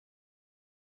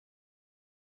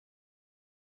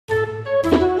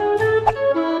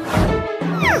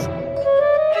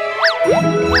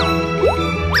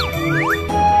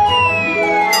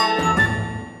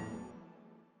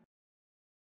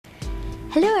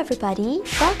everybody,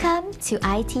 welcome to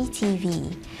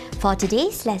iTTV. For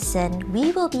today's lesson,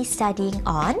 we will be studying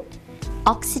on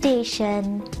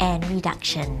oxidation and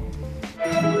reduction.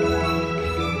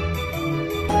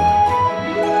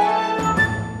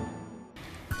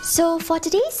 So for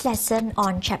today's lesson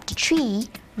on Chapter 3,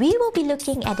 we will be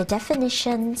looking at the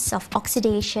definitions of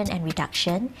oxidation and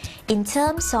reduction in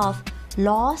terms of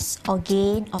loss or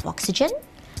gain of oxygen,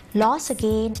 loss or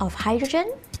gain of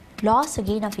hydrogen, loss or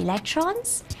gain of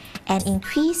electrons, and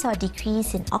increase or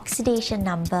decrease in oxidation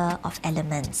number of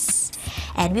elements.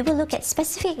 And we will look at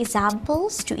specific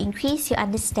examples to increase your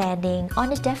understanding on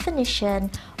the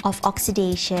definition of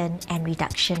oxidation and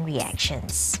reduction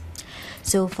reactions.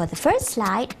 So for the first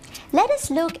slide, let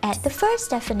us look at the first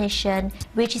definition,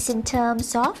 which is in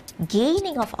terms of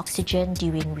gaining of oxygen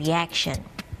during reaction.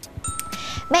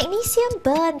 Magnesium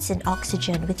burns in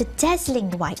oxygen with a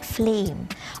dazzling white flame.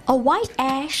 A white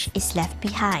ash is left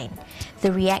behind.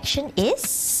 The reaction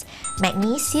is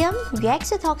magnesium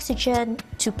reacts with oxygen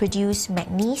to produce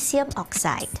magnesium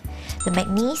oxide. The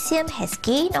magnesium has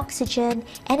gained oxygen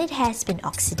and it has been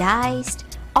oxidized.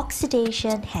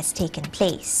 Oxidation has taken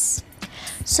place.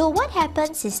 So what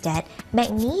happens is that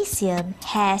magnesium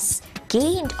has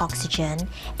gained oxygen,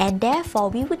 and therefore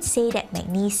we would say that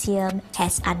magnesium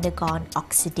has undergone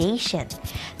oxidation.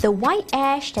 The white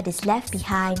ash that is left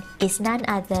behind is none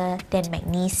other than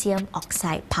magnesium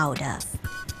oxide powder.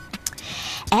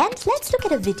 And let's look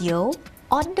at a video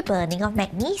on the burning of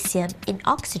magnesium in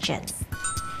oxygen.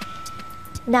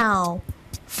 Now,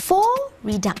 for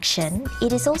reduction,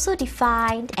 it is also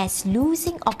defined as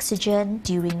losing oxygen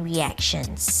during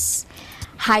reactions.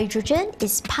 Hydrogen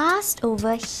is passed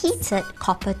over heated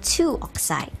copper-2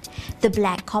 oxide. The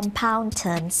black compound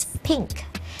turns pink.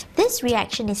 This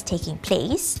reaction is taking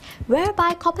place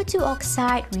whereby copper-2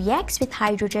 oxide reacts with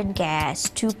hydrogen gas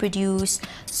to produce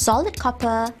solid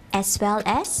copper as well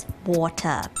as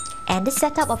water. And the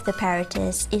setup of the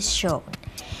apparatus is shown.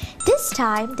 This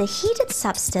time, the heated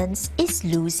substance is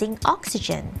losing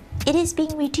oxygen. It is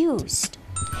being reduced.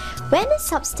 When a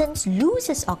substance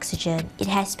loses oxygen, it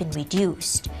has been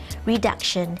reduced.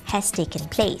 Reduction has taken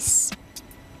place.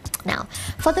 Now,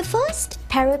 for the first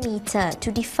parameter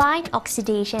to define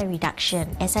oxidation and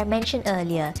reduction, as I mentioned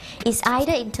earlier, is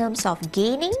either in terms of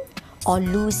gaining or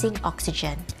losing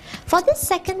oxygen. For this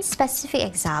second specific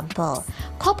example,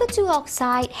 copper-2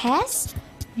 oxide has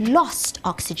lost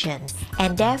oxygen,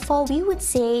 and therefore we would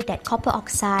say that copper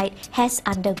oxide has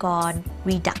undergone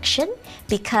reduction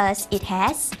because it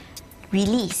has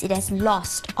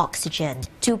lost oxygen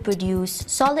to produce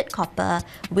solid copper,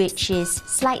 which is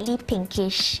slightly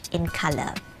pinkish in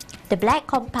color. The black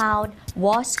compound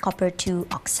was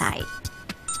copper-2 oxide.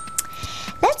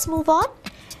 Let's move on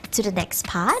to the next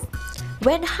part.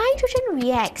 When hydrogen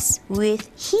reacts with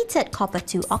heated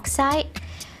copper-2 oxide,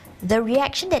 the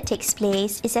reaction that takes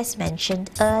place is as mentioned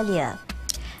earlier.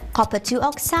 Copper-2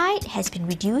 oxide has been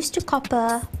reduced to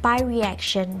copper by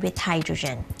reaction with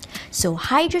hydrogen. So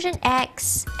hydrogen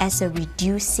acts as a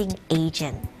reducing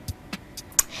agent.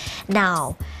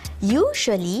 Now,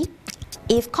 usually,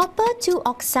 if copper-2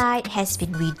 oxide has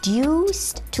been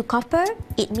reduced to copper,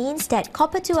 it means that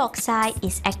copper-2 oxide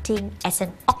is acting as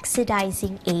an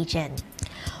oxidizing agent,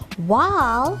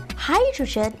 while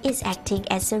hydrogen is acting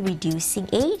as a reducing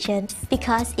agent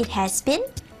because it has been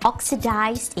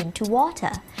oxidized into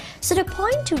water. So the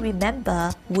point to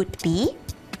remember would be,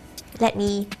 let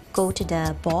me go to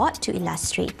the board to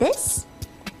illustrate this.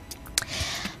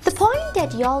 The point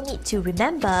that you all need to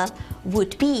remember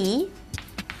would be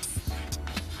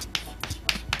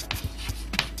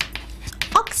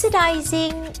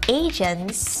oxidizing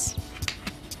agents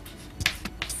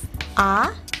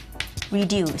are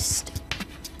reduced.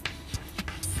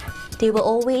 They will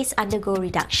always undergo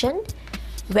reduction,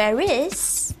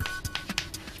 whereas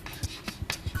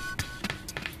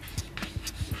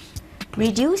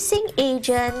reducing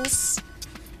agents,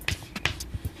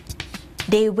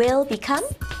 they will become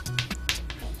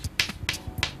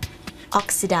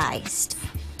oxidized.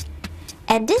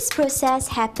 And this process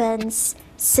happens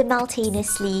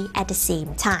simultaneously at the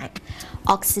same time.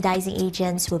 Oxidizing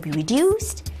agents will be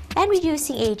reduced and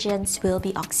reducing agents will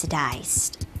be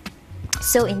oxidized.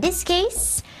 So in this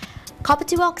case,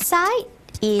 copper-2 oxide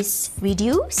is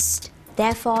reduced,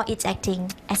 therefore it's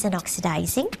acting as an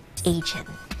oxidizing agent.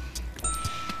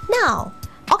 Now,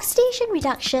 oxidation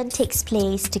reduction takes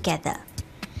place together.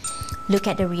 Look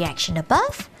at the reaction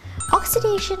above.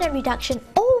 Oxidation and reduction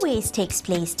always takes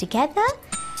place together.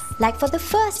 Like for the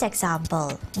first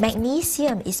example,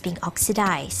 magnesium is being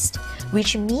oxidized,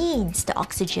 which means the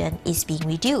oxygen is being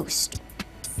reduced.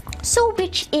 So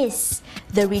which is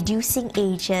the reducing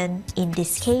agent in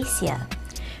this case here?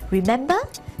 Remember,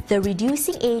 the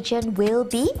reducing agent will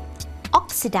be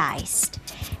oxidized.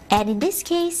 And in this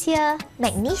case here,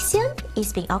 magnesium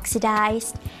is being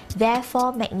oxidized.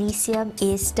 Therefore, magnesium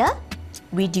is the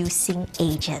reducing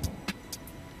agent.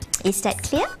 Is that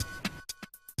clear?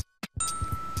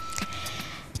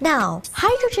 Now,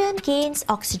 hydrogen gains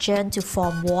oxygen to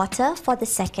form water for the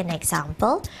second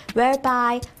example,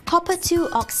 whereby copper 2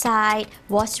 oxide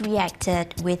was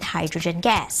reacted with hydrogen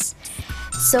gas.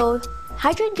 So,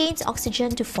 hydrogen gains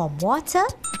oxygen to form water,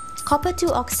 copper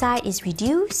 2 oxide is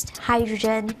reduced,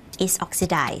 hydrogen is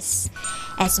oxidized.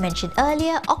 As mentioned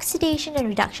earlier, oxidation and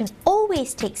reduction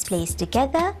always takes place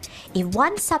together. If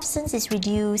one substance is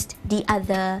reduced, the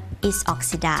other is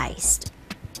oxidized.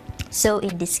 So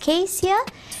in this case here,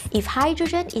 if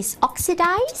hydrogen is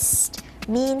oxidized,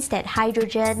 means that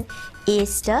hydrogen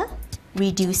is the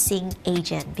reducing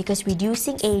agent, because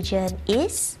reducing agent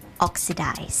is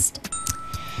oxidized.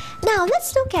 Now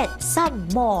let's look at some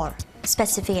more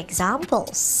specific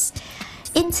examples.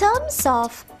 In terms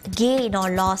of gain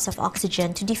or loss of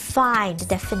oxygen, to define the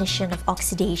definition of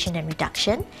oxidation and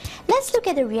reduction, let's look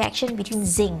at the reaction between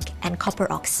zinc and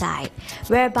copper oxide,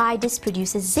 whereby this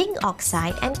produces zinc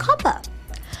oxide and copper.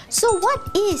 So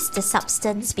what is the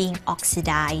substance being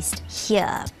oxidized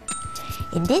here?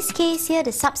 In this case here,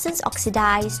 the substance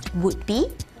oxidized would be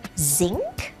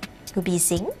zinc,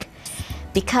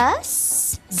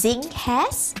 because zinc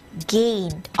has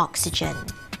gained oxygen.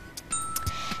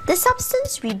 The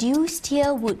substance reduced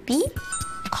here would be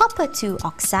copper 2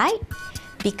 oxide,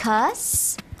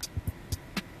 because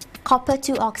copper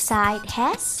 2 oxide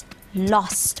has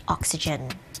lost oxygen.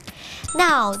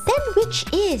 Now, then which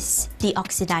is the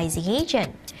oxidizing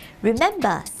agent?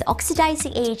 Remember, the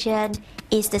oxidizing agent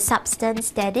is the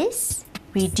substance that is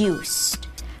reduced.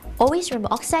 Always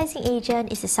remember, oxidizing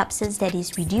agent is the substance that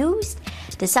is reduced.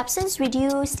 The substance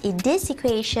reduced in this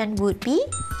equation would be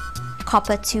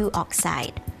copper 2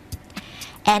 oxide.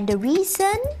 And the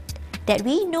reason that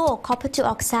we know copper 2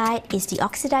 oxide is the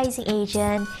oxidizing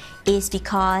agent is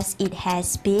because it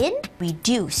has been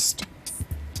reduced.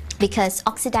 Because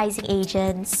oxidizing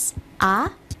agents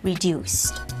are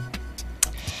reduced.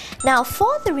 Now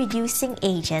for the reducing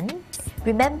agent,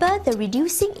 remember the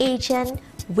reducing agent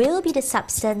will be the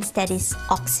substance that is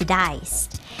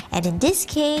oxidized. And in this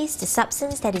case, the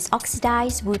substance that is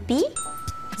oxidized would be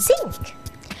zinc.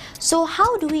 So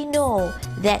how do we know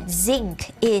that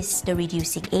zinc is the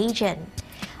reducing agent?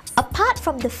 Apart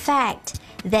from the fact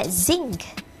that zinc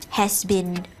has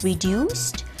been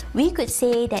reduced, we could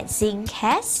say that zinc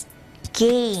has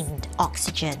gained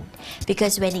oxygen.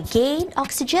 Because when it gained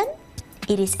oxygen,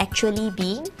 it is actually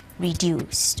being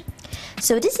reduced.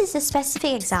 So this is a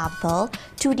specific example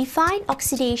to define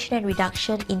oxidation and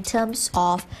reduction in terms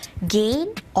of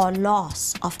gain or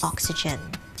loss of oxygen.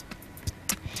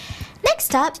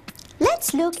 Next up,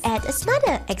 let's look at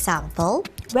another example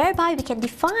whereby we can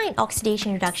define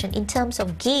oxidation and reduction in terms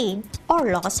of gain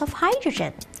or loss of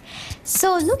hydrogen.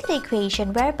 So look at the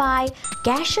equation whereby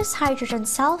gaseous hydrogen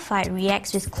sulfide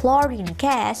reacts with chlorine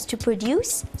gas to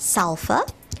produce sulfur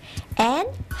and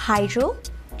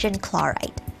hydrogen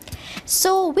chloride.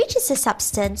 So which is the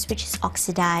substance which is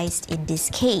oxidized in this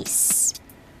case?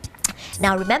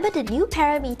 Now remember, the new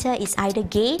parameter is either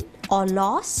gain or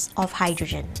loss of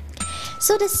hydrogen.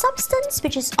 So the substance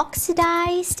which is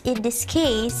oxidized in this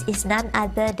case is none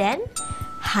other than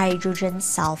hydrogen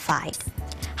sulfide.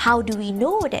 How do we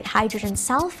know that hydrogen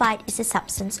sulfide is a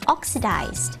substance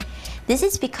oxidized? This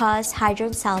is because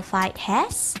hydrogen sulfide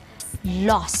has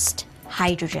lost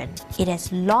hydrogen. It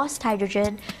has lost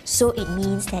hydrogen, so it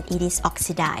means that it is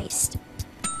oxidized.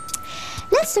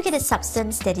 Let's look at the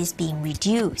substance that is being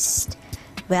reduced.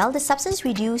 Well, the substance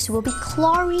reduced will be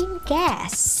chlorine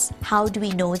gas. How do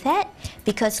we know that?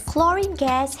 Because chlorine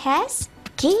gas has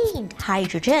gained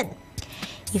hydrogen.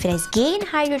 If it has gained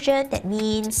hydrogen, that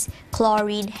means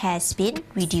chlorine has been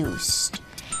reduced.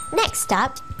 Next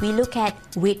up, we look at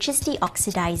which is the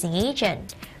oxidizing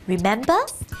agent. Remember,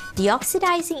 the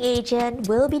oxidizing agent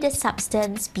will be the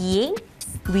substance being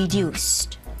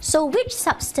reduced. So which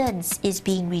substance is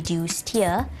being reduced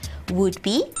here would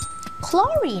be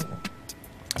chlorine.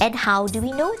 And how do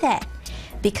we know that?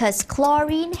 Because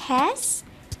chlorine has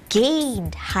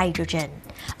gained hydrogen.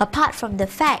 Apart from the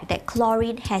fact that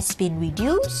chlorine has been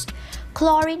reduced,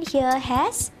 chlorine here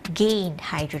has gained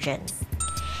hydrogen.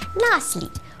 Lastly,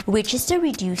 which is the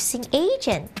reducing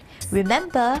agent?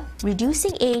 Remember,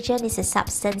 reducing agent is a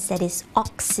substance that is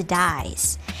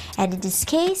oxidized. And in this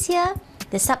case here,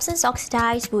 the substance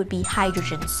oxidized would be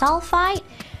hydrogen sulfide.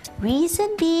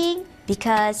 Reason being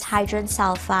because hydrogen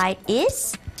sulfide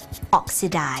is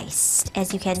oxidized.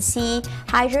 As you can see,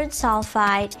 hydrogen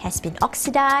sulfide has been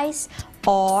oxidized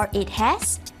or it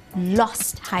has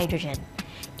lost hydrogen.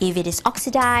 If it is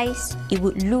oxidized, it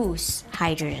would lose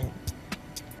hydrogen.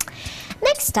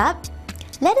 Next up,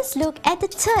 let us look at the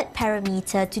third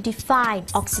parameter to define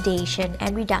oxidation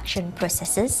and reduction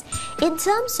processes in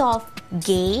terms of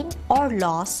gain or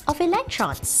loss of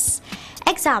electrons.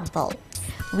 Example,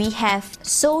 we have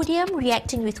sodium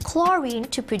reacting with chlorine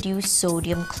to produce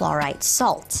sodium chloride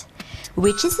salt,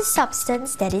 which is a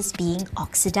substance that is being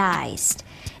oxidized.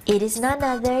 It is none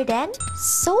other than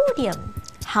sodium.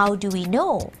 How do we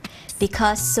know?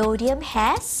 Because sodium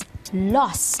has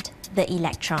lost the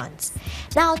electrons.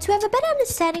 Now, to have a better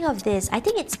understanding of this, I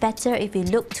think it's better if we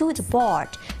look to the board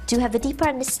to have a deeper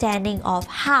understanding of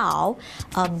how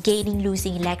gaining,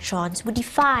 losing electrons would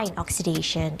define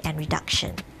oxidation and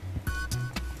reduction.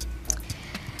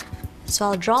 So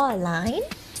I'll draw a line.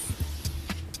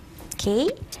 Okay,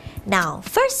 now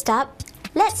first up,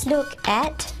 let's look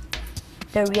at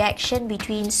the reaction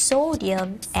between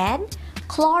sodium and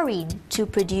chlorine to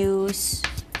produce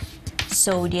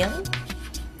sodium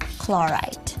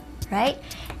chloride, right?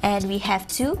 And we have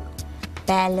to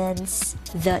balance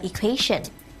the equation.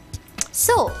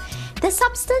 So, the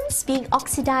substance being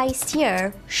oxidized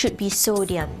here should be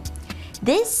sodium.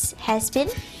 This has been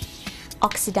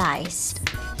oxidized.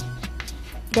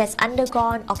 It has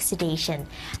undergone oxidation.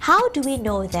 How do we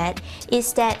know that?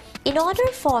 Is that in order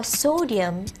for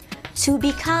sodium to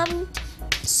become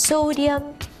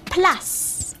sodium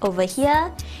plus over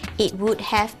here,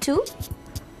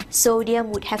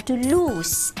 sodium would have to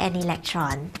lose an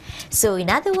electron. So in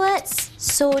other words,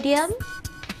 sodium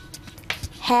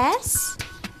has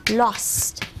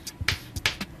lost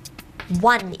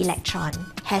one electron,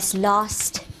 has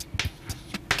lost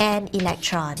an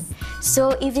electron.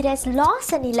 So if it has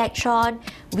lost an electron,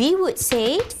 we would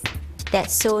say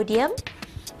that sodium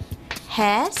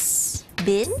has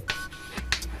been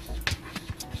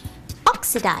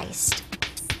oxidized.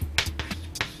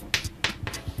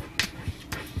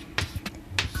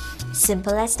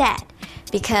 Simple as that.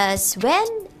 Because when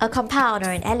a compound or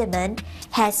an element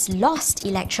has lost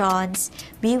electrons,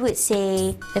 we would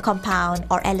say the compound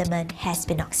or element has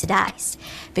been oxidized.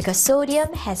 Because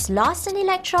sodium has lost an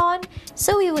electron,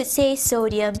 so we would say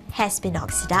sodium has been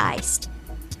oxidized.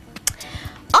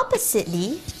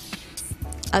 Oppositely,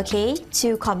 okay,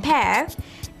 to compare,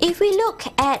 if we look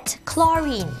at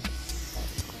chlorine,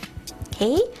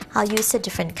 okay, I'll use a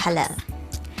different color.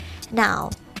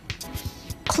 Now,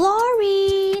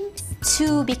 chlorine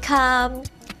to become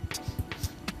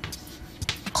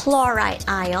chloride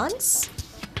ions,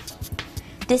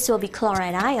 this will be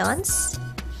chloride ions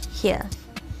here.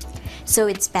 So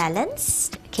it's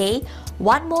balanced, okay?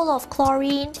 1 mole of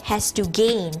chlorine has to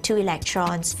gain 2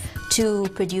 electrons to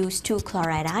produce 2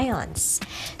 chloride ions.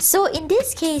 So in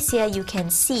this case here, you can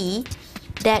see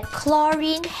that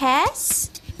chlorine has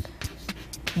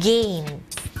gained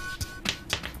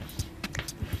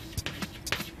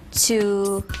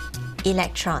 2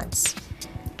 electrons.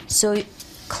 So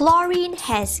chlorine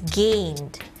has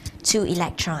gained 2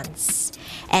 electrons.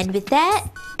 And with that,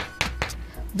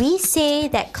 we say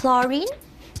that chlorine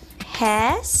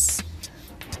has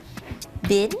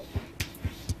been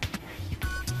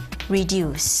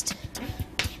reduced.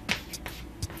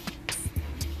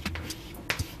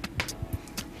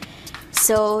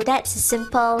 So that's a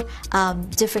simple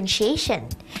differentiation.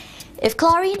 If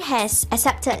chlorine has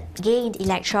gained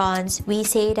electrons, we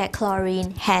say that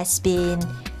chlorine has been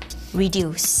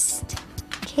reduced.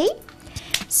 Okay?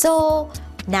 So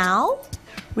now,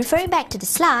 referring back to the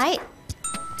slide,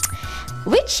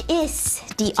 which is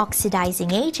the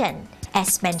oxidizing agent?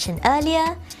 As mentioned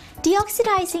earlier, the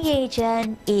oxidizing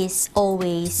agent is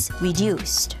always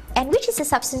reduced. And which is the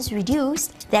substance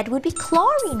reduced? That would be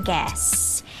chlorine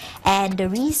gas. And the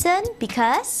reason,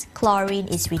 because chlorine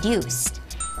is reduced.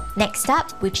 Next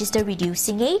up, which is the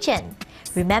reducing agent?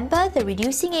 Remember, the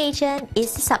reducing agent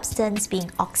is the substance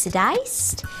being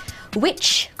oxidized.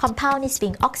 Which compound is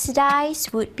being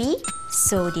oxidized would be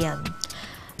sodium.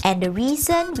 And the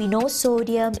reason we know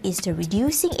sodium is the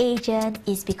reducing agent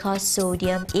is because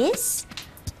sodium is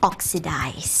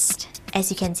oxidized. As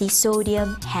you can see,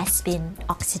 sodium has been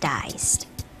oxidized.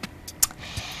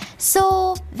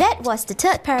 So that was the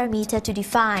third parameter to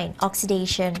define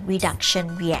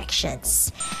oxidation-reduction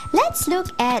reactions. Let's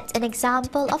look at an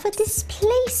example of a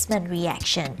displacement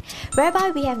reaction, whereby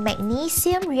we have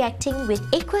magnesium reacting with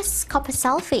aqueous copper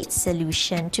sulfate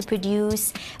solution to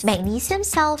produce magnesium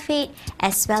sulfate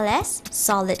as well as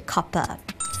solid copper.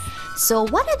 So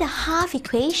what are the half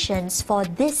equations for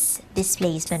this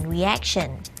displacement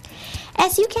reaction?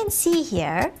 As you can see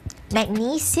here,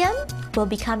 magnesium will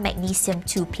become magnesium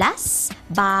 2 plus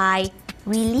by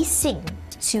releasing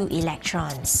 2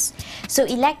 electrons. So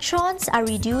electrons are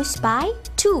reduced by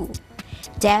 2.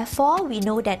 Therefore, we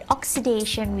know that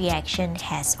oxidation reaction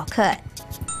has occurred.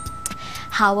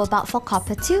 How about for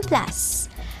copper 2 plus?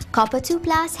 Copper 2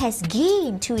 plus has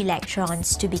gained 2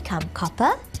 electrons to become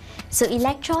copper. So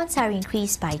electrons are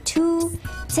increased by 2,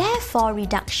 therefore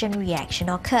reduction reaction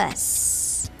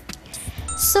occurs.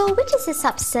 So which is the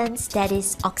substance that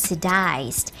is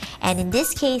oxidized? And in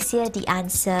this case here, the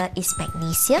answer is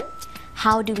magnesium.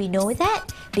 How do we know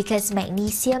that? Because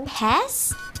magnesium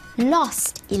has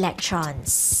lost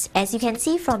electrons. As you can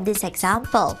see from this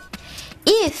example,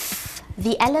 if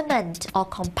the element or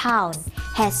compound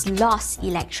has lost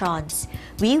electrons,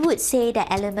 we would say the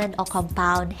element or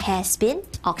compound has been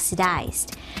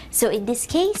oxidized. So in this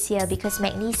case here, because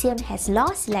magnesium has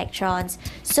lost electrons,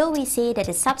 so we say that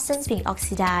the substance being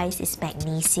oxidized is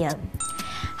magnesium.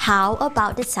 How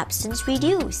about the substance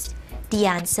reduced? The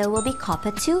answer will be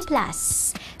copper 2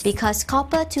 plus, because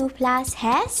copper 2 plus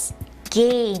has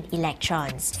gained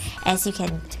electrons. As you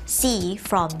can see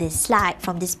from this slide,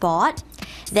 from this board,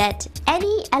 that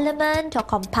any element or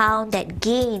compound that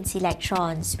gains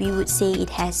electrons, we would say it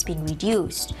has been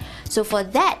reduced. So for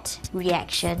that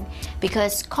reaction,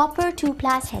 because copper 2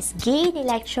 plus has gained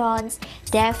electrons,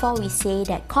 therefore we say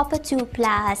that copper 2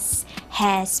 plus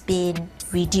has been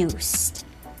reduced.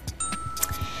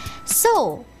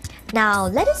 So now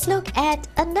let us look at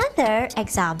another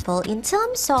example in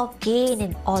terms of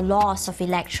gain or loss of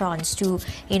electrons to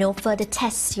further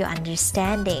test your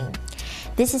understanding.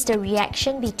 This is the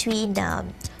reaction between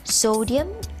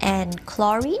sodium and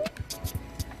chlorine,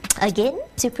 again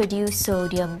to produce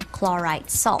sodium chloride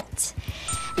salt.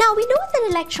 Now we know that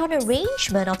electron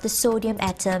arrangement of the sodium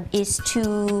atom is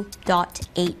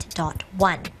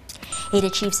 2.8.1. It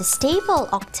achieves a stable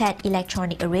octet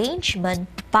electronic arrangement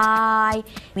by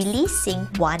releasing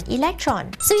 1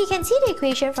 electron. So you can see the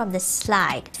equation from the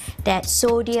slide that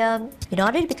sodium, in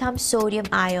order to become sodium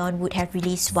ion, would have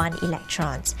released 1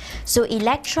 electron. So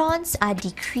electrons are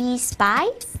decreased by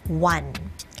 1.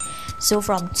 So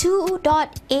from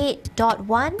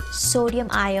 2.8.1, sodium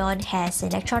ion has an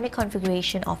electronic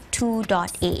configuration of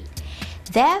 2.8.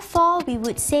 Therefore, we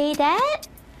would say that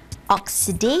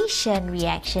oxidation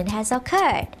reaction has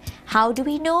occurred. How do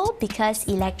we know? Because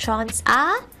electrons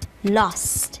are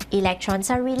lost, electrons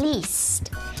are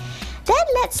released. Then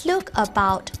let's look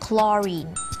about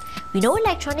chlorine. We know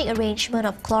electronic arrangement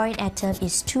of chlorine atom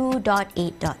is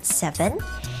 2.8.7.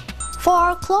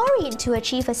 For chlorine to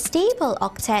achieve a stable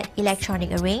octet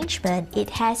electronic arrangement,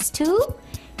 it has to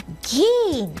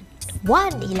gain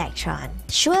 1 electron.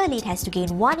 Surely it has to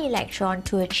gain 1 electron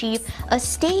to achieve a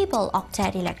stable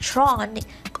octet electron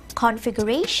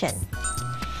configuration.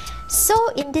 So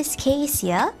in this case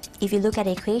here, if you look at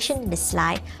the equation in the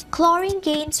slide, chlorine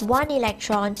gains 1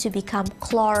 electron to become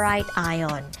chloride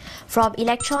ion. From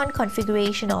electron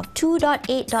configuration of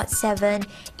 2.8.7,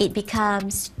 it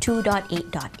becomes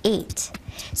 2.8.8.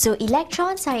 So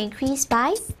electrons are increased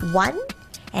by 1,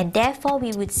 and therefore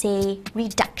we would say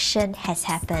reduction has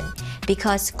happened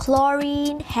because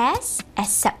chlorine has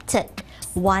accepted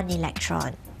 1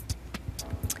 electron.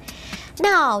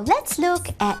 Now, let's look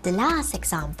at the last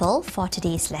example for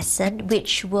today's lesson,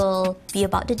 which will be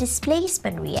about the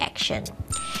displacement reaction.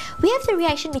 We have the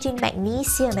reaction between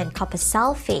magnesium and copper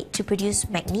sulfate to produce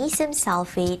magnesium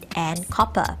sulfate and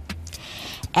copper.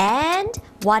 And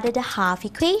what are the half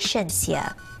equations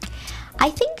here? I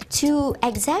think to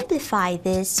exemplify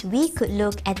this, we could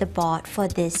look at the board for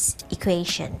this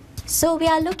equation. So we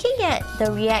are looking at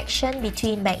the reaction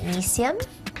between magnesium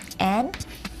and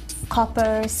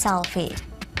copper sulfate,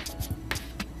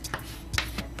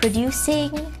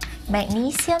 producing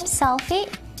magnesium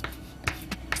sulfate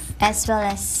as well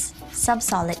as some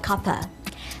solid copper.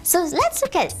 So let's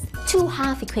look at 2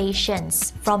 half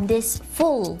equations from this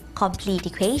full complete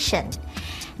equation.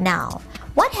 Now,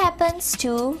 what happens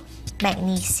to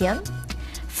magnesium?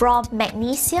 From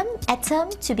magnesium atom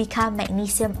to become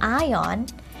magnesium ion,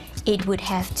 it would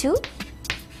have to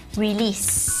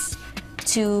release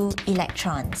 2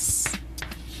 electrons.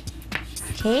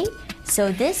 Okay,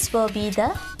 so this will be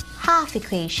the half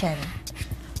equation,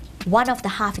 one of the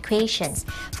half equations.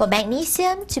 For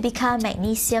magnesium to become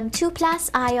magnesium 2 plus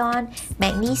ion,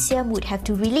 magnesium would have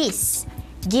to release,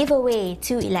 give away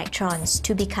 2 electrons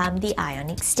to become the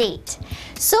ionic state.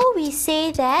 So we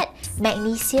say that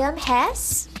magnesium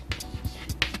has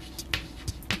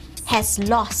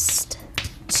lost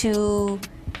 2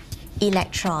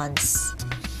 electrons.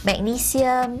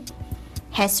 Magnesium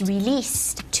has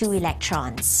released 2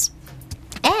 electrons.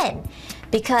 And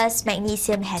Because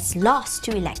magnesium has lost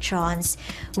 2 electrons,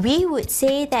 we would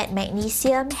say that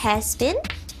magnesium has been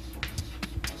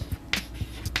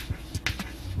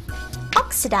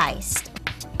oxidized.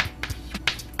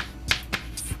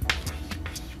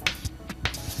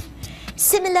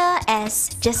 Similar as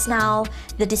just now,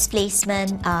 the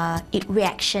displacement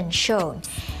reaction shown,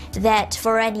 that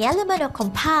for any element or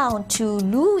compound to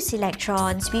lose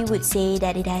electrons, we would say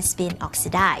that it has been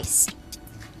oxidized.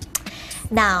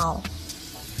 Now,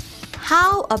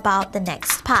 how about the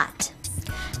next part?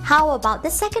 How about the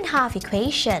second half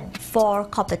equation for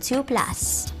copper 2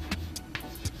 plus?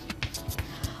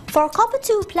 For copper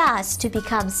 2 plus to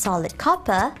become solid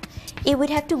copper, it would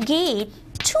have to gain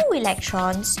 2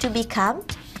 electrons to become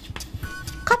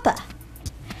copper.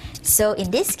 So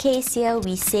in this case here,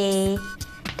 we say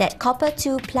that copper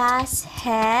 2 plus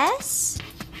has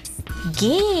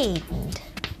gained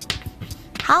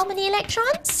how many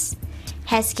electrons?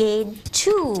 Has gained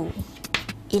 2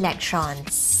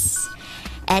 electrons.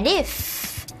 And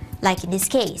if, like in this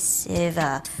case, if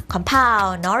a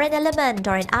compound or an element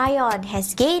or an ion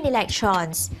has gained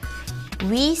electrons,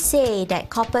 we say that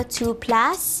copper 2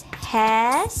 plus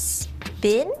has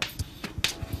been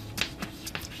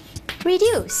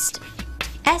reduced.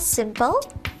 As simple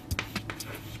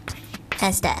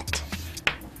as that.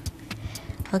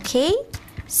 Okay,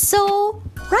 so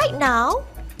right now,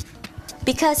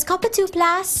 because copper 2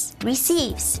 plus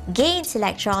gains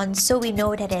electrons, so we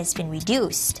know that it has been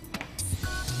reduced.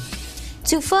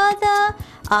 To further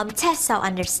test our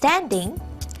understanding,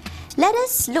 let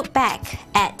us look back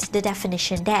at the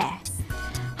definition there.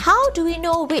 How do we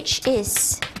know which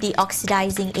is the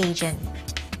oxidizing agent?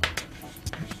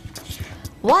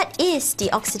 What is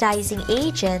the oxidizing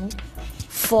agent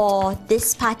for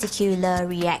this particular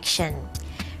reaction?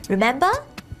 Remember,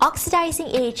 oxidizing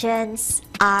agents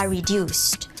are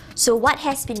reduced. So what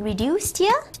has been reduced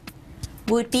here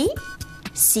would be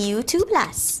Cu2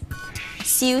 plus.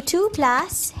 Cu2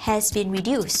 plus has been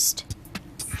reduced.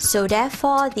 So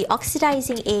therefore, the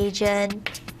oxidizing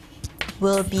agent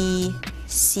will be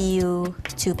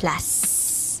Cu2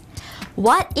 plus.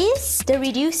 What is the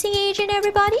reducing agent,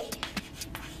 everybody?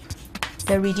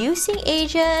 The reducing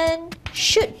agent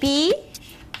should be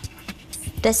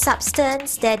the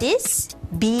substance that is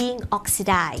being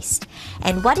oxidized.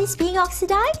 And what is being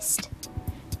oxidized?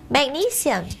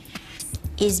 Magnesium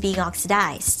is being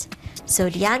oxidized. So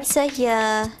the answer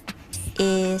here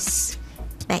is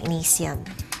magnesium.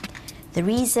 The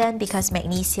reason, because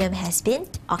magnesium has been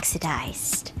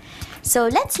oxidized. So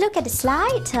let's look at the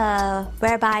slide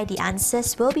whereby the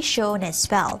answers will be shown as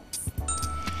well.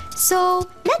 So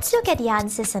let's look at the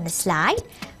answers on the slide.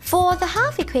 For the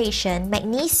half equation,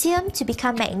 magnesium to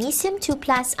become magnesium 2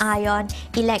 plus ion,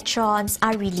 electrons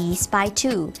are released by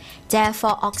 2.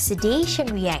 Therefore,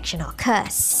 oxidation reaction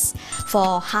occurs.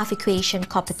 For half equation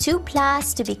copper 2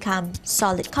 plus to become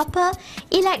solid copper,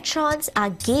 electrons are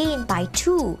gained by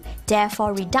 2.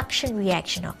 Therefore, reduction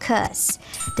reaction occurs.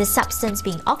 The substance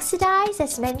being oxidized,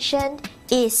 as mentioned,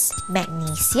 is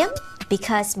magnesium,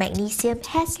 because magnesium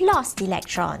has lost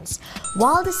electrons,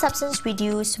 while the substance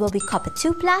reduced will be copper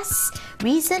 2 plus,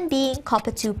 reason being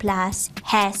copper 2 plus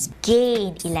has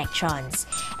gained electrons.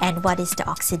 And what is the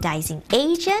oxidizing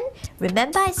agent?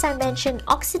 Remember, as I mentioned,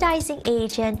 oxidizing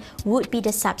agent would be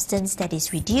the substance that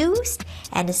is reduced,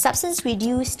 and the substance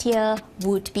reduced here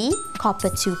would be copper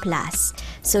 2 plus.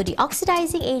 So the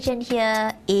oxidizing agent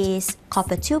here is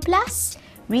copper 2 plus,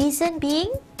 reason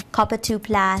being copper 2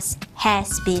 plus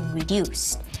has been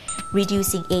reduced.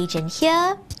 Reducing agent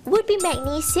here would be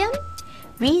magnesium,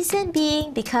 reason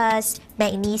being because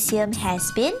magnesium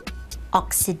has been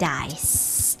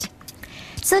oxidized.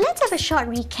 So let's have a short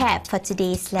recap for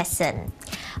today's lesson.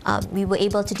 We were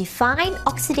able to define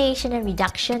oxidation and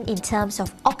reduction in terms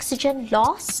of oxygen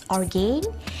loss or gain,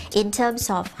 in terms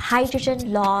of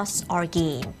hydrogen loss or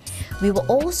gain. We were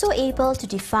also able to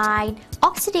define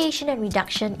oxidation and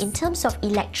reduction in terms of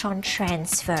electron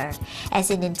transfer, as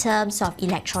in terms of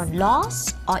electron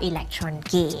loss or electron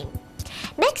gain.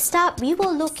 Next up, we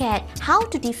will look at how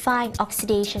to define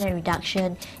oxidation and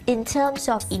reduction in terms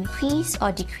of increase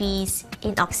or decrease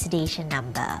in oxidation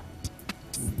number.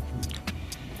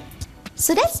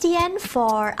 So that's the end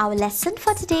for our lesson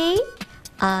for today.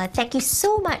 Thank you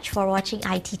so much for watching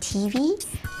iTTV.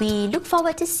 We look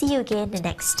forward to see you again the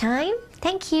next time.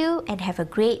 Thank you and have a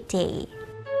great day.